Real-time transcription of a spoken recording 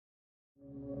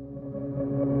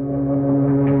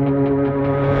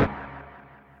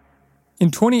In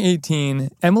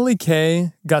 2018, Emily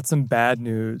Kay got some bad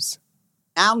news.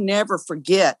 I'll never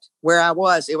forget where I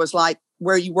was. It was like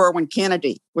where you were when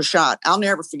Kennedy was shot. I'll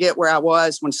never forget where I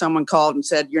was when someone called and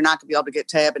said, you're not going to be able to get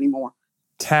Tab anymore.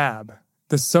 Tab,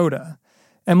 the soda,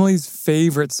 Emily's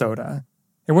favorite soda.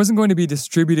 It wasn't going to be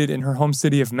distributed in her home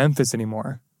city of Memphis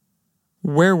anymore.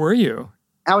 Where were you?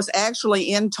 I was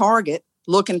actually in Target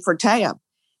looking for Tab,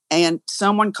 and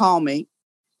someone called me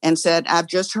and said, I've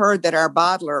just heard that our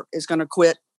bottler is going to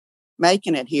quit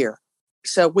making it here.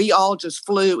 So we all just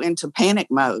flew into panic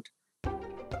mode.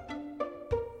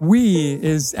 We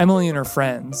is Emily and her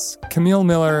friends, Camille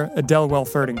Miller, Adele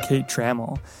Welford, and Kate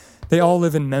Trammell. They all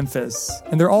live in Memphis,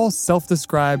 and they're all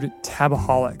self-described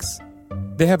tabaholics.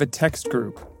 They have a text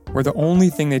group where the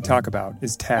only thing they talk about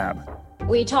is Tab.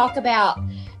 We talk about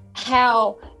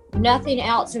how nothing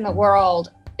else in the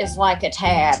world is like a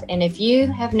Tab. And if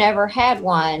you have never had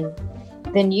one,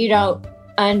 then you don't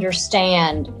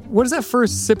understand. What does that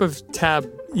first sip of Tab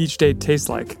each day taste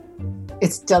like?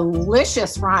 It's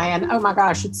delicious, Ryan. Oh my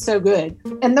gosh, it's so good.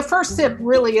 And the first sip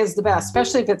really is the best,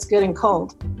 especially if it's good and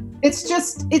cold.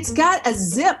 It's got a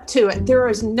zip to it. There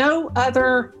is no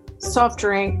other soft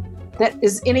drink that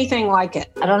is anything like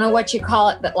it. I don't know what you call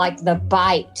it, but like the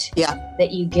bite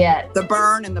that you get. The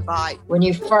burn and the bite. When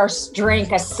you first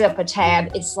drink a sip of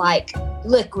Tab, it's like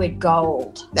liquid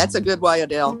gold. That's a good way,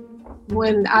 Adele.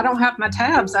 When I don't have my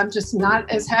Tabs, I'm just not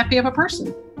as happy of a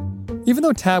person. Even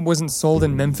though Tab wasn't sold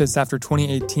in Memphis after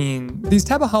 2018, these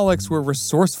Tabaholics were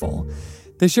resourceful.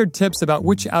 They shared tips about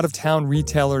which out-of-town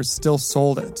retailers still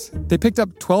sold it. They picked up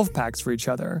 12-packs for each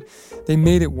other. They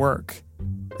made it work.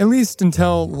 At least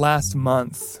until last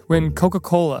month, when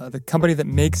Coca-Cola, the company that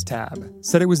makes Tab,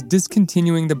 said it was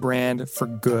discontinuing the brand for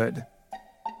good.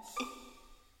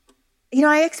 You know,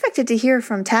 I expected to hear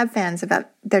from Tab fans about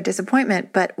their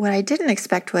disappointment, but what I didn't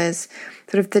expect was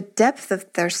sort of the depth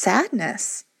of their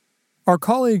sadness. Our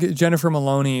colleague Jennifer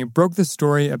Maloney broke the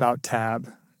story about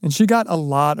Tab, and she got a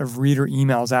lot of reader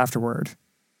emails afterward.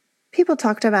 People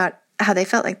talked about how they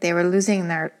felt like they were losing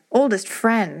their oldest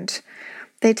friend.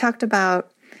 They talked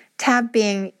about Tab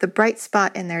being the bright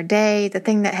spot in their day, the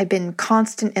thing that had been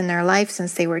constant in their life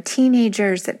since they were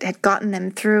teenagers, that had gotten them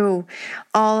through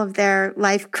all of their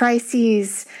life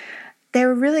crises. They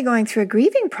were really going through a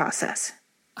grieving process.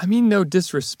 I mean, no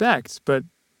disrespect, but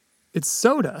it's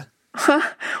soda.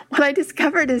 What I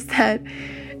discovered is that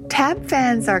Tab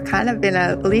fans are kind of in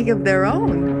a league of their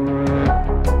own.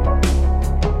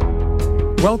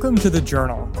 Welcome to The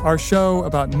Journal, our show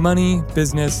about money,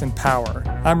 business, and power.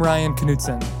 I'm Ryan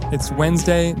Knutson. It's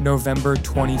Wednesday, November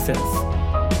 25th.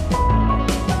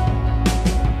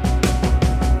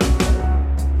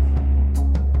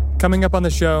 Coming up on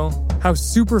the show, how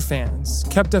superfans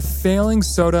kept a failing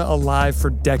soda alive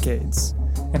for decades,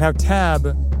 and how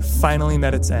Tab finally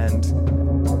met its end.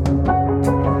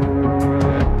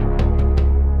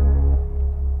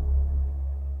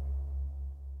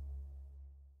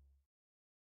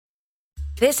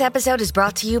 This episode is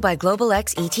brought to you by Global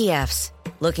X ETFs.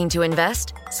 Looking to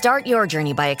invest? Start your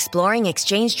journey by exploring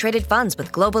exchange-traded funds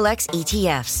with Global X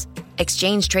ETFs.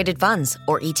 Exchange-traded funds,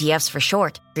 or ETFs for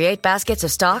short, create baskets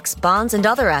of stocks, bonds, and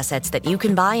other assets that you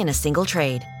can buy in a single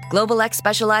trade. Global X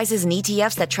specializes in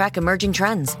ETFs that track emerging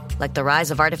trends, like the rise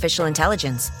of artificial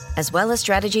intelligence, as well as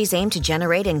strategies aimed to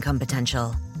generate income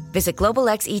potential. Visit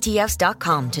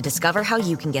globalxetfs.com to discover how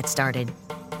you can get started.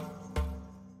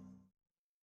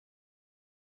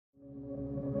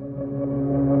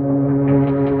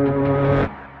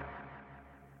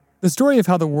 The story of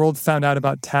how the world found out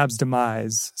about Tab's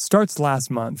demise starts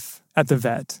last month at the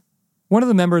vet. One of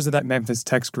the members of that Memphis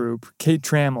text group, Kate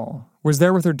Trammell, was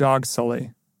there with her dog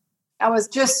Sully. I was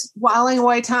just whiling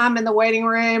away time in the waiting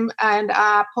room, and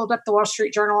I pulled up the Wall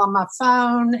Street Journal on my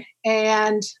phone,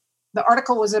 and the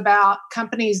article was about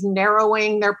companies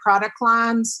narrowing their product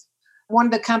lines. One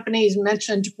of the companies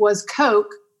mentioned was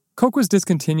Coke. Coke was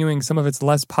discontinuing some of its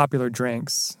less popular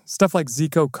drinks, stuff like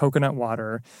Zico coconut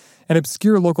water, and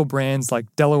obscure local brands like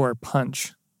Delaware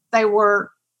Punch. They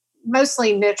were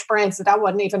mostly niche brands that I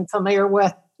wasn't even familiar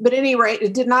with. But at any rate,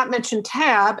 it did not mention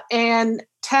Tab, and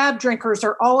Tab drinkers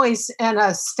are always in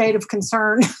a state of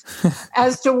concern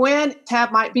as to when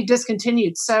Tab might be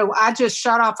discontinued. So I just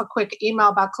shot off a quick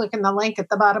email by clicking the link at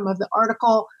the bottom of the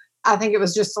article. I think it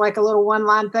was just like a little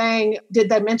one-line thing. Did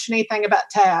they mention anything about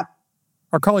Tab?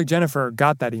 Our colleague Jennifer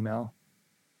got that email.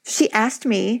 She asked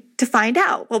me to find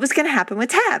out what was going to happen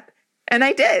with Tab, and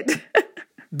I did.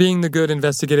 Being the good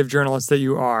investigative journalist that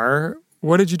you are,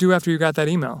 what did you do after you got that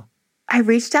email? I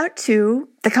reached out to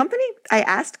the company. I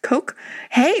asked Coke,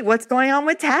 hey, what's going on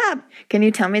with Tab? Can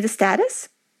you tell me the status?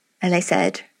 And they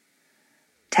said,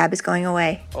 Tab is going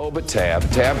away. Oh, but Tab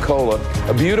Cola,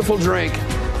 a beautiful drink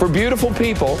for beautiful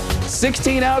people.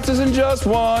 16 ounces and just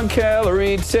 1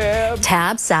 calorie.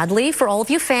 Tab, sadly, for all of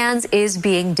you fans, is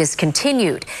being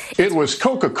discontinued. It was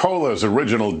Coca-Cola's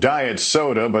original diet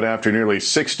soda, but after nearly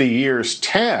 60 years,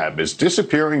 Tab is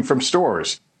disappearing from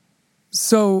stores.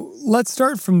 So let's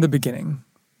start from the beginning.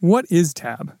 What is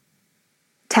Tab?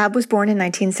 Tab was born in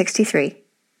 1963.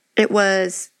 It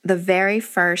was the very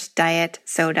first diet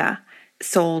soda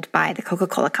sold by the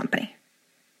Coca-Cola Company.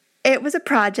 It was a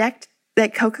project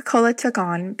that Coca-Cola took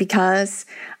on because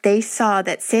they saw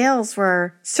that sales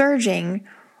were surging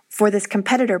for this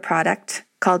competitor product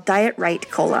called Diet Right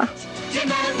Cola.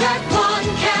 Demand that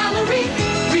 1 calorie,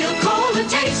 real cola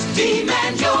taste,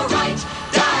 demand your right,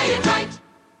 Diet Right.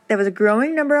 There was a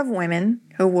growing number of women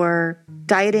who were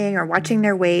dieting or watching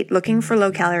their weight, looking for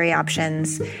low-calorie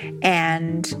options,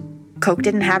 and Coke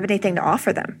didn't have anything to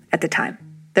offer them at the time.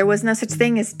 There was no such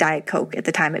thing as Diet Coke at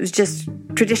the time. It was just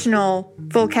traditional,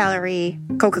 full-calorie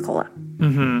Coca-Cola.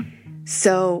 Mm-hmm.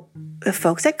 So the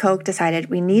folks at Coke decided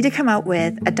we need to come out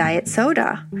with a diet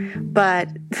soda, but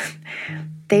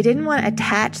they didn't want to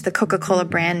attach the Coca-Cola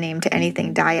brand name to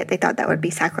anything diet. They thought that would be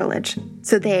sacrilege.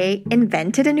 So they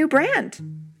invented a new brand.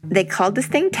 They called this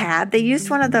thing Tab. They used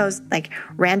one of those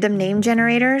random name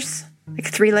generators,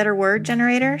 3-letter word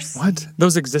generators. What?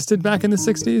 Those existed back in the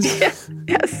 60s?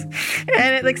 Yes.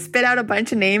 And it spit out a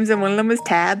bunch of names, and one of them was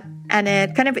Tab. And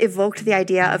it kind of evoked the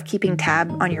idea of keeping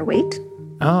tab on your weight.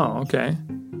 Oh, okay.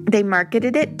 They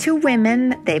marketed it to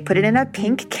women. They put it in a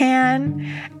pink can,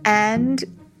 and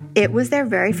it was their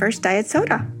very first diet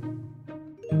soda.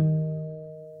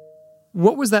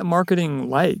 What was that marketing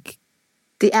like?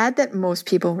 The ad that most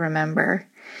people remember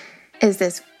is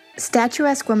this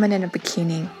statuesque woman in a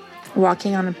bikini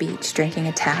walking on a beach drinking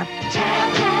a Tab.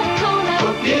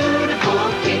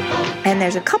 And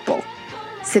there's a couple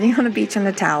sitting on a beach on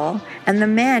a towel, and the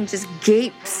man just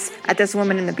gapes at this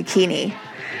woman in the bikini.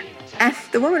 And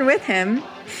the woman with him,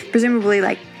 presumably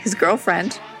his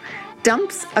girlfriend,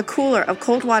 dumps a cooler of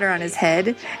cold water on his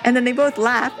head, and then they both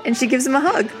laugh, and she gives him a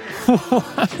hug.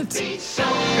 What?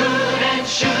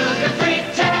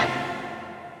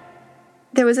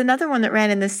 There was another one that ran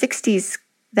in the 60s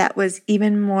that was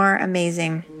even more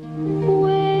amazing.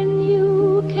 When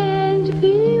you can't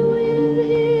be with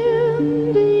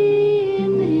him, be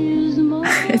in his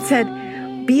mind. It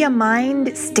said, be a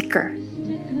mind sticker.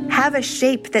 Have a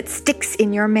shape that sticks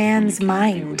in your man's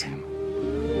mind.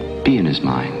 Be in his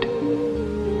mind.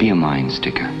 Be a mind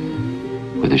sticker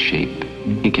with a shape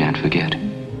he can't forget.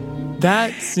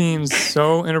 That seems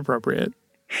so inappropriate.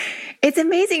 It's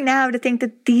amazing now to think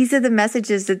that these are the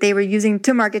messages that they were using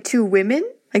to market to women.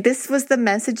 This was the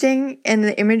messaging and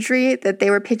the imagery that they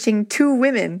were pitching to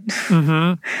women.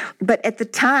 Mm-hmm. But at the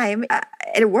time,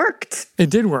 it worked. It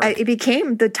did work. It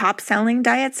became the top-selling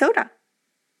diet soda.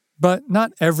 But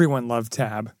not everyone loved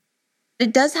Tab.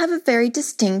 It does have a very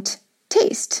distinct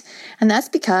taste. And that's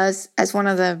because, as one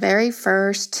of the very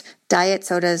first diet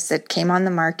sodas that came on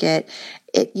the market,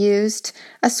 it used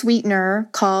a sweetener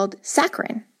called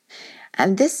saccharin.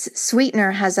 And this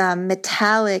sweetener has a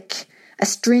metallic,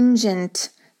 astringent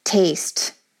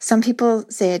taste. Some people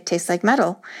say it tastes like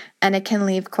metal, and it can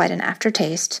leave quite an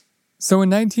aftertaste. So in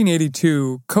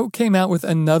 1982, Coke came out with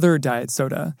another diet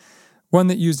soda, one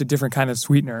that used a different kind of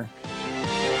sweetener.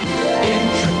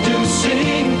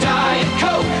 Introducing Diet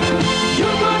Coke. You're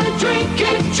gonna drink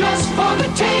it just for the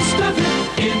taste of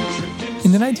it.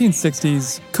 In the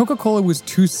 1960s, Coca-Cola was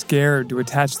too scared to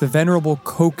attach the venerable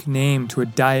Coke name to a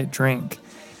diet drink.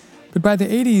 But by the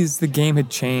 80s, the game had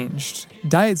changed.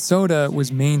 Diet soda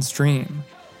was mainstream.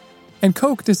 And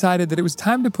Coke decided that it was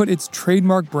time to put its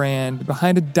trademark brand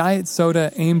behind a diet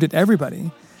soda aimed at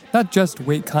everybody, not just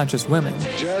weight-conscious women.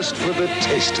 Just for the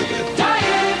taste of it.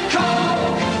 Diet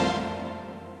Coke!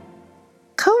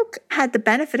 Coke had the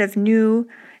benefit of new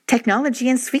technology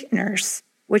and sweeteners,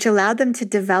 which allowed them to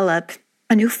develop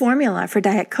a new formula for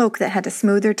Diet Coke that had a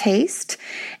smoother taste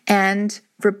and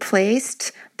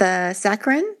replaced the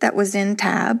saccharin that was in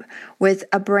Tab with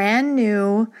a brand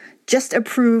new, just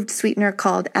approved sweetener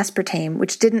called aspartame,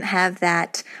 which didn't have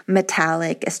that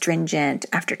metallic, astringent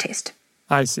aftertaste.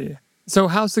 I see. So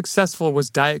how successful was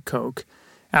Diet Coke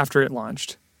after it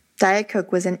launched? Diet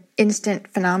Coke was an instant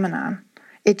phenomenon.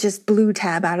 It just blew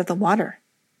Tab out of the water.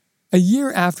 A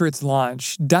year after its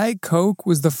launch, Diet Coke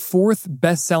was the 4th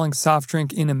best-selling soft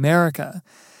drink in America.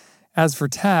 As for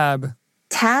Tab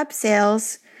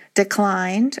sales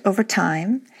declined over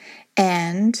time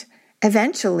and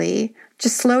eventually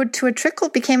just slowed to a trickle,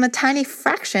 became a tiny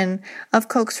fraction of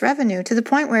Coke's revenue to the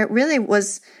point where it really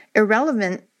was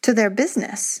irrelevant to their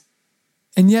business.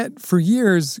 And yet, for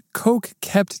years, Coke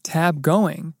kept Tab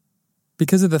going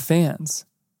because of the fans.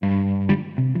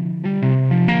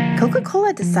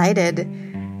 Coca-Cola decided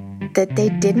that they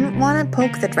didn't want to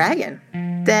poke the dragon.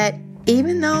 That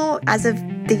even though as of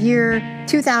the year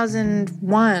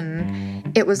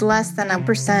 2001, it was less than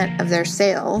 1% of their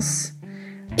sales,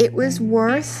 it was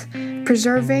worth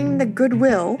preserving the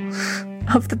goodwill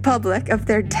of the public, of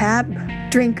their Tab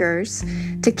drinkers,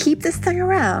 to keep this thing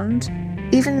around,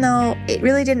 even though it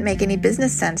really didn't make any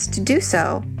business sense to do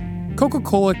so.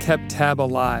 Coca-Cola kept Tab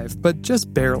alive, but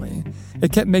just barely.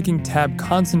 It kept making Tab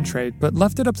concentrate, but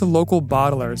left it up to local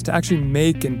bottlers to actually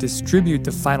make and distribute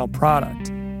the final product.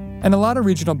 And a lot of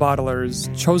regional bottlers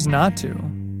chose not to,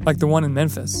 like the one in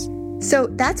Memphis. So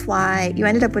that's why you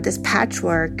ended up with this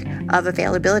patchwork of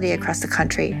availability across the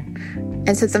country.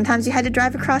 And so sometimes you had to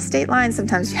drive across state lines,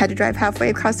 sometimes you had to drive halfway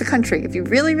across the country. If you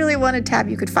really, really wanted Tab,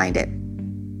 you could find it.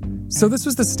 So this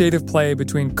was the state of play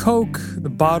between Coke, the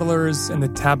bottlers, and the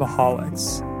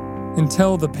Tabaholics,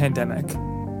 until the pandemic.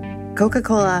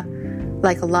 Coca-Cola,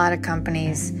 like a lot of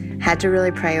companies, had to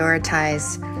really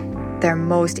prioritize their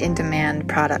most in-demand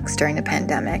products during the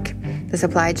pandemic. The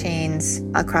supply chains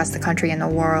across the country and the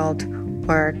world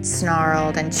were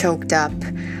snarled and choked up,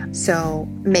 so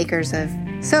makers of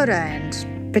soda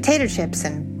and potato chips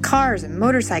and cars and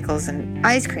motorcycles and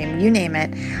ice cream, you name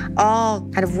it, all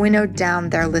kind of winnowed down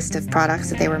their list of products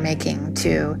that they were making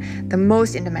to the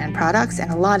most in-demand products,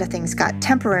 and a lot of things got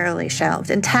temporarily shelved,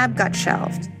 and Tab got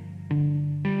shelved.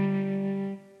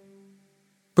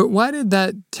 But why did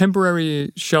that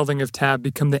temporary shelving of Tab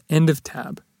become the end of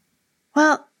Tab?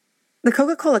 Well, the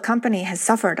Coca-Cola company has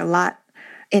suffered a lot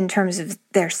in terms of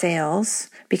their sales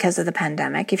because of the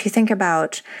pandemic. If you think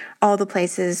about all the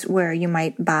places where you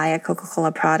might buy a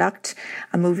Coca-Cola product,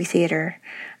 a movie theater,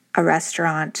 a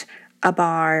restaurant, a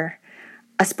bar,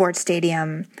 a sports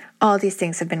stadium, all these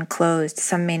things have been closed.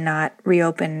 Some may not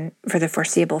reopen for the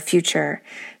foreseeable future.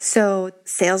 So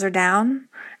sales are down,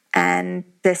 and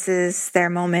this is their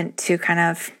moment to kind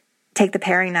of take the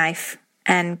paring knife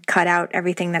and cut out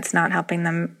everything that's not helping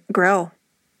them grow.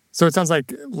 So it sounds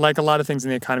like a lot of things in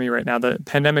the economy right now, the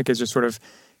pandemic is just sort of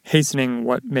hastening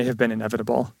what may have been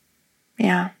inevitable.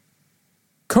 Yeah.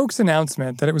 Coke's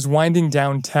announcement that it was winding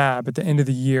down Tab at the end of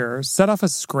the year set off a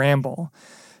scramble.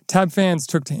 Tab fans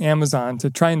took to Amazon to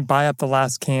try and buy up the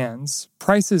last cans.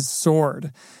 Prices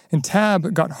soared, and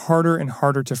Tab got harder and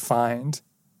harder to find,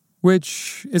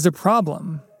 which is a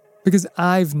problem because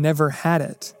I've never had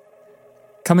it.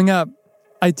 Coming up,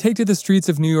 I take to the streets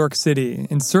of New York City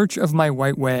in search of my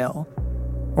white whale,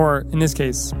 or in this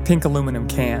case, pink aluminum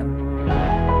can.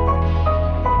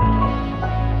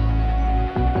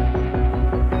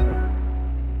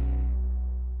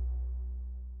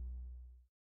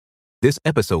 This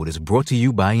episode is brought to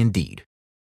you by Indeed.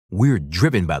 We're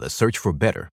driven by the search for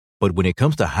better, but when it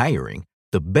comes to hiring,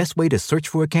 the best way to search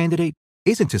for a candidate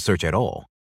isn't to search at all.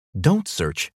 Don't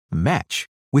search, match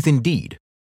with Indeed.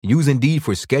 Use Indeed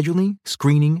for scheduling,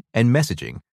 screening, and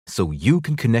messaging so you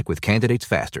can connect with candidates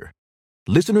faster.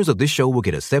 Listeners of this show will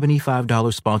get a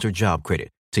 $75 sponsored job credit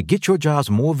to get your jobs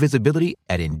more visibility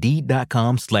at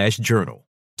Indeed.com/journal.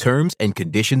 Terms and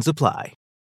conditions apply.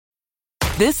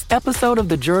 This episode of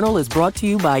The Journal is brought to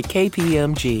you by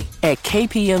KPMG. At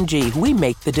KPMG, we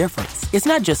make the difference. It's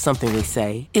not just something we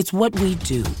say, it's what we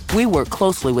do. We work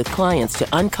closely with clients to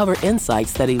uncover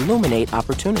insights that illuminate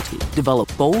opportunity, develop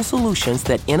bold solutions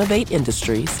that innovate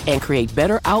industries, and create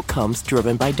better outcomes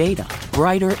driven by data.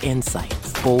 Brighter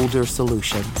insights, bolder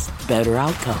solutions, better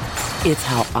outcomes. It's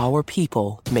how our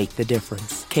people make the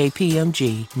difference.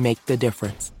 KPMG, make the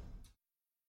difference.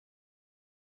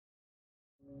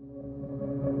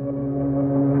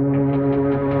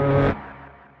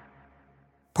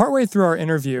 Partway through our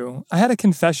interview, I had a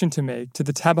confession to make to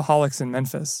the Tabaholics in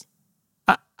Memphis.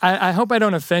 I hope I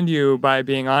don't offend you by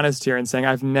being honest here and saying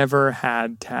I've never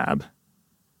had Tab.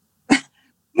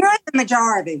 You're the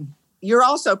majority. You're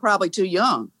also probably too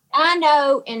young. I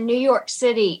know in New York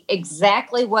City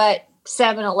exactly what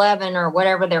 7-Eleven or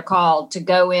whatever they're called to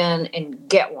go in and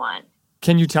get one.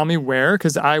 Can you tell me where?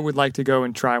 Because I would like to go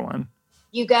and try one.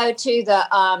 You go to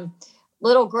the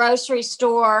little grocery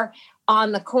store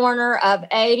on the corner of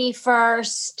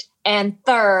 81st and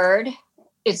 3rd.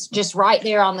 It's just right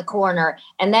there on the corner.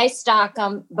 And they stock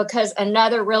them because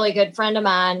another really good friend of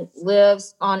mine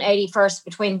lives on 81st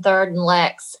between 3rd and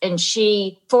Lex, and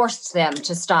she forced them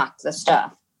to stock the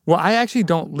stuff. Well, I actually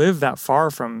don't live that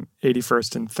far from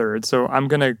 81st and 3rd, so I'm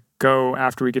going to go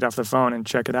after we get off the phone and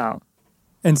check it out.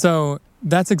 And so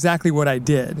that's exactly what I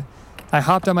did. I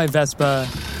hopped on my Vespa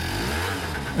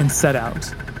and set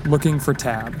out, looking for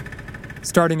Tab.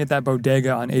 starting at that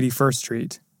bodega on 81st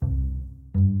Street.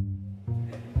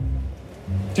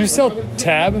 Do you sell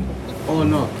tab? Oh,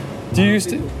 no. Do you used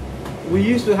to? We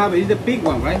used to have it. It's the pink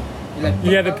one, right? Like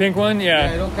Yeah, the pink one? Yeah.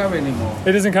 Yeah, I don't have it anymore.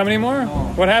 It doesn't come anymore?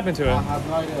 No. What happened to it? I have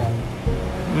no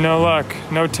idea. No luck.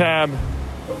 No tab.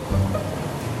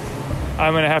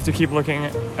 I'm going to have to keep looking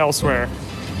elsewhere.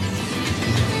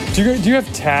 Do you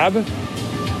have tab?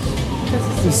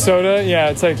 The soda? Yeah,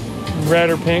 it's like red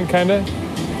or pink, kind of.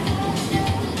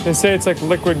 They say it's like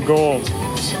liquid gold.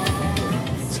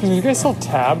 Excuse me, you guys sell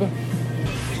tab?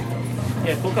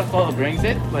 Yeah, Coca-Cola brings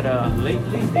it, but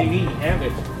lately they didn't have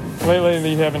it.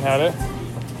 Lately you haven't had it?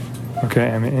 Okay,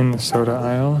 I'm in the soda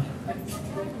aisle.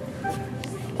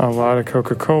 A lot of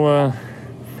Coca-Cola.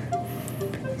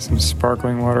 Some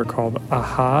sparkling water called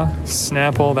Aha.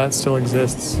 Snapple, that still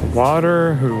exists.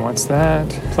 Water, who wants that?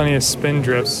 Plenty of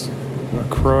Spindrips.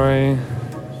 LaCroix.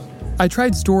 I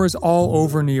tried stores all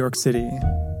over New York City,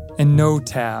 and no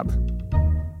tab.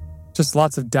 Just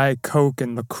lots of Diet Coke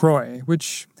and LaCroix,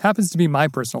 which happens to be my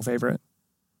personal favorite.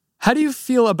 How do you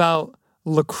feel about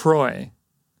LaCroix,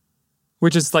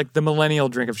 which is like the millennial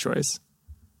drink of choice?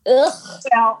 Ugh.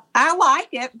 Well, I like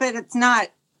it, but it's not.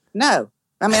 No.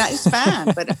 I mean, it's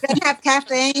fine, but It doesn't have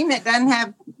caffeine. It doesn't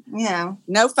have,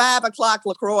 no 5 o'clock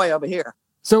LaCroix over here.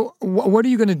 So what are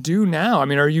you going to do now? I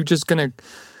mean, are you just going to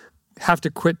have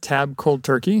to quit tab cold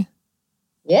turkey?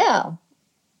 Yeah.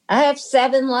 I have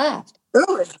 7 left.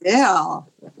 Ooh, Adele.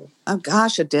 Oh,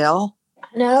 gosh, Adele.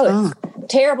 No, it's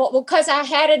terrible. Well, because I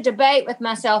had a debate with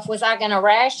myself. Was I going to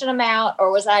ration them out, or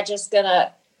was I just going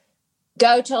to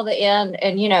go till the end?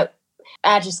 And,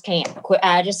 I just can't quit.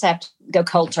 I just have to go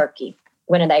cold turkey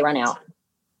when they run out.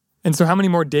 And so how many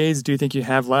more days do you think you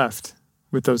have left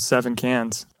with those 7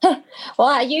 cans? Well,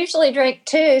 I usually drink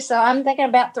 2, so I'm thinking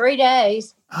about 3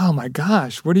 days. Oh, my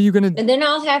gosh. What are you going to... And then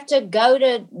I'll have to go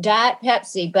to Diet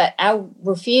Pepsi, but I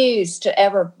refuse to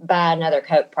ever buy another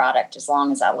Coke product as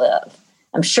long as I live.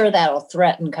 I'm sure that'll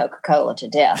threaten Coca-Cola to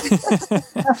death.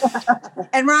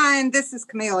 And Ryan, this is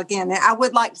Camille again. I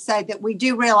would like to say that we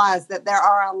do realize that there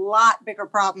are a lot bigger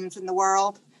problems in the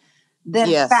world than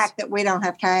the fact that we don't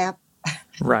have tab.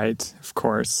 Right, of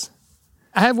course.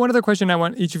 I have one other question I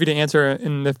want each of you to answer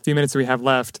in the few minutes that we have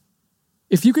left.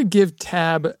 If you could give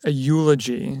tab a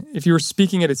eulogy, if you were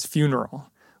speaking at its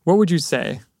funeral, what would you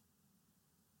say?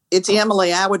 It's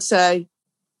Emily. I would say,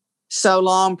 so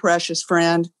long, precious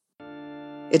friend.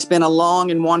 It's been a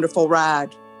long and wonderful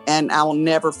ride, and I will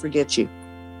never forget you.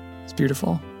 It's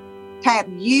beautiful. Tab,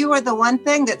 you are the one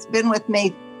thing that's been with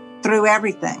me through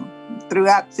everything, through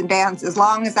ups and downs, as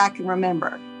long as I can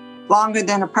remember. Longer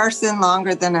than a person,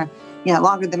 longer than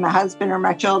my husband or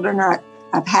my children, or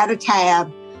I've had a tab.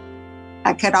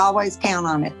 I could always count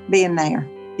on it being there.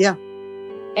 Yeah.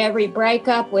 Every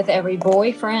breakup with every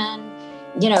boyfriend,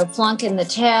 flunking the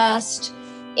test,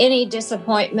 any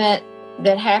disappointment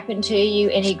that happened to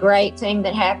you, any great thing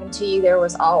that happened to you, there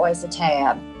was always a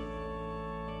tab.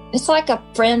 It's like a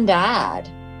friend died.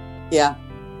 Yeah.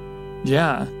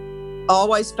 Yeah.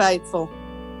 Always faithful.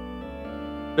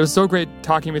 It was so great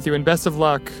talking with you, and best of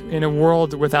luck in a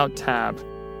world without tab.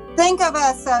 Think of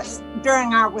us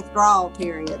during our withdrawal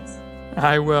periods.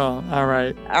 I will. All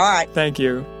right. All right. Thank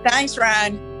you. Thanks,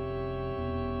 Ryan.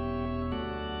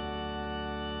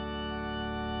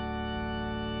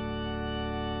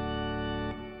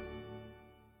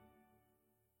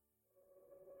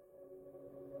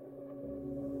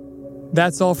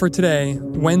 That's all for today,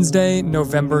 Wednesday,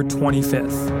 November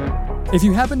 25th. If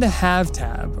you happen to have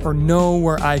tab or know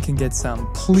where I can get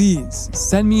some, please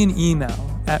send me an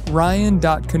email at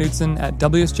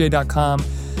ryan.knutson@wsj.com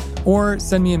or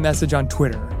send me a message on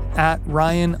Twitter at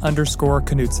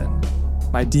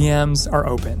Ryan_Knutson. My DMs are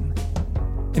open.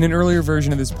 In an earlier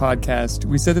version of this podcast,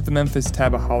 we said that the Memphis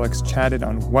Tabaholics chatted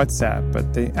on WhatsApp,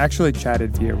 but they actually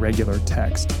chatted via regular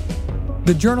text.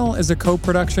 The Journal is a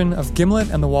co-production of Gimlet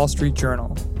and the Wall Street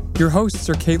Journal. Your hosts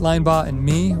are Kate Linebaugh and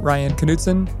me, Ryan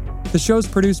Knutson. The show's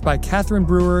produced by Catherine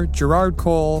Brewer, Gerard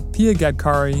Cole, Pia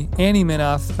Gadkari, Annie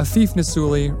Minoff, Afif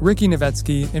Nasuli, Ricky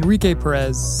Novetsky, Enrique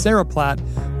Perez, Sarah Platt,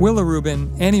 Willa Rubin,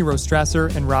 Annie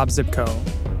Rostrasser, and Rob Zipko.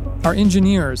 Our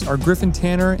engineers are Griffin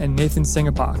Tanner and Nathan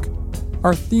Singapok.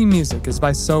 Our theme music is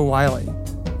by So Wiley.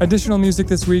 Additional music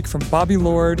this week from Bobby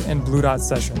Lord and Blue Dot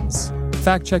Sessions.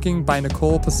 Fact-checking by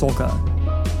Nicole Pasolka.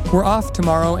 We're off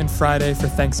tomorrow and Friday for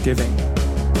Thanksgiving.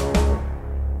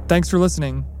 Thanks for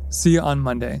listening. See you on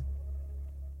Monday.